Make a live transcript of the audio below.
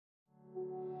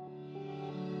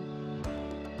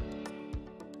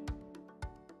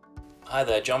Hi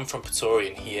there, John from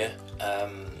Praetorian here.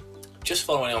 Just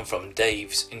following on from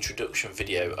Dave's introduction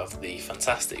video of the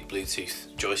fantastic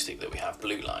Bluetooth joystick that we have,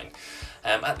 BlueLine.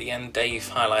 At the end, Dave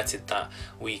highlighted that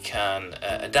we can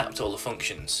adapt all the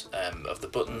functions of the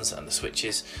buttons and the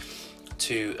switches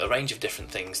to a range of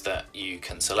different things that you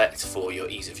can select for your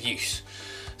ease of use.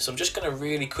 So I'm just going to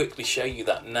really quickly show you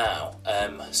that now.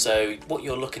 So what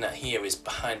you're looking at here is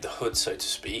behind the hood, so to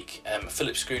speak. A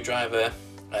Phillips screwdriver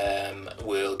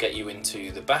will get you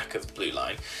into the back of the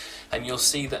BlueLine, and you'll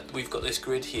see that we've got this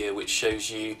grid here which shows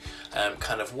you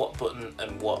kind of what button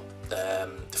and what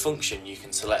function you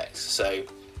can select. So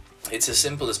it's as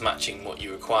simple as matching what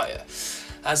you require.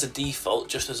 As a default,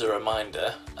 just as a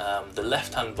reminder, the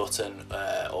left hand button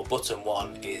or button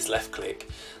 1 is left click,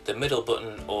 the middle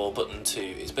button or button 2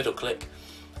 is middle click,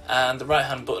 and the right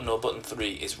hand button or button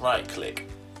 3 is right click.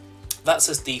 That's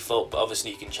as default, but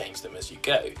obviously you can change them as you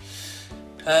go.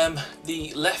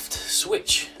 The left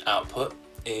switch output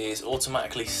is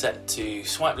automatically set to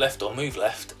swipe left or move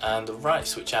left, and the right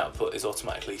switch output is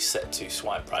automatically set to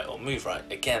swipe right or move right.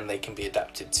 Again, they can be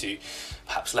adapted to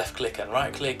perhaps left click and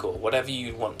right click, or whatever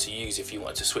you want to use if you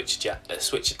want to switch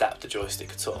adapt the joystick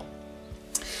at all.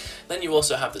 Then you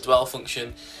also have the dwell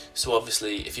function. So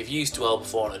obviously if you've used dwell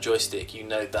before on a joystick, you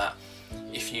know that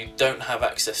if you don't have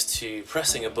access to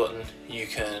pressing a button, you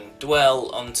can dwell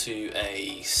onto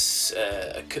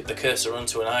the cursor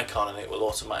onto an icon and it will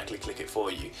automatically click it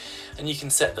for you. And you can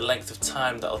set the length of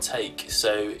time that'll take,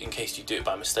 so in case you do it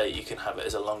by mistake, you can have it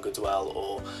as a longer dwell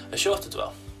or a shorter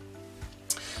dwell.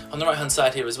 On the right hand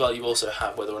side here as well, you also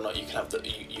have whether or not you can have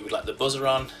you would like the buzzer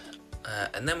on.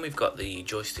 And then we've got the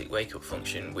joystick wake up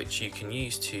function, which you can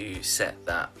use to set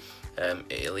that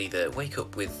it'll either wake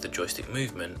up with the joystick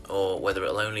movement, or whether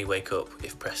it'll only wake up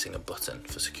if pressing a button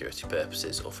for security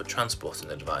purposes or for transporting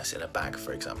the device in a bag,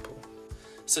 for example.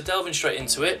 So delving straight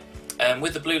into it,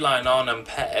 with the BlueLine on and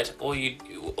paired, or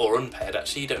unpaired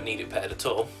actually, you don't need it paired at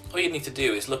all. All you need to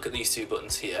do is look at these two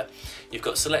buttons here. You've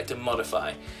got select and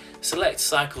modify. Select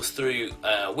cycles through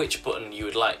which button you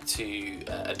would like to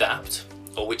adapt,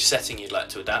 or which setting you'd like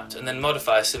to adapt, and then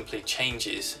modify simply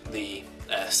changes the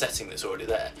setting that's already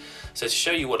there. So to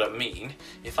show you what I mean,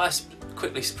 if I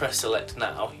quickly press select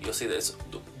now, you'll see that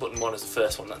button 1 is the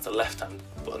first one, that's the left hand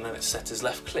button, and it's set as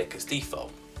left click as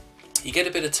default. You get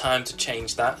a bit of time to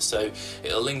change that, so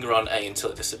it'll linger on A until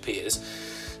it disappears.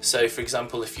 So for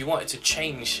example, if you wanted to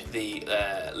change the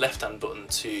left hand button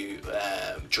to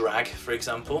drag, for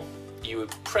example, you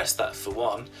would press that for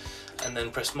 1 and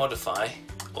then press modify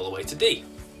all the way to D,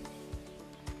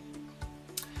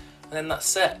 and then that's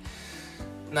set.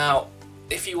 Now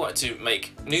if you wanted to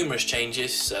make numerous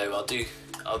changes, so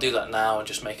I'll do that now and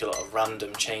just make a lot of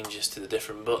random changes to the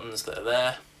different buttons that are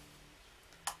there.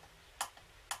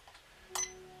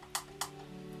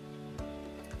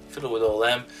 Fiddle with all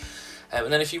them.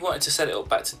 And then if you wanted to set it up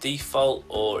back to default,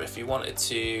 or if you wanted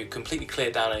to completely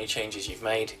clear down any changes you've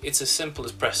made, it's as simple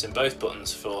as pressing both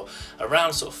buttons for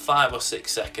around sort of 5 or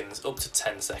 6 seconds, up to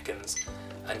 10 seconds,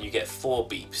 and you get 4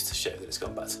 beeps to show that it's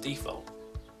gone back to default.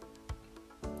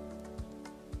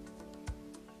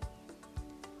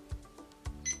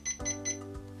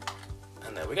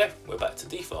 And there we go, we're back to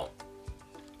default.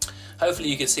 Hopefully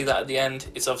you can see that at the end.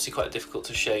 It's obviously quite difficult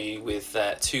to show you with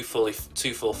two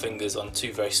full fingers on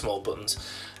 2 very small buttons.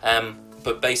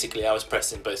 But basically I was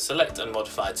pressing both select and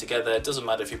modify together. It doesn't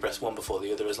matter if you press one before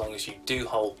the other, as long as you do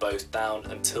hold both down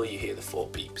until you hear the 4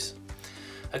 beeps.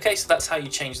 Okay, so that's how you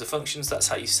change the functions, that's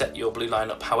how you set your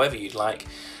BlueLine up however you'd like.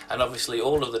 And obviously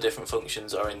all of the different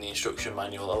functions are in the instruction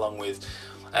manual, along with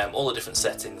all the different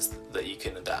settings that you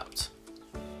can adapt.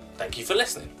 Thank you for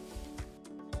listening.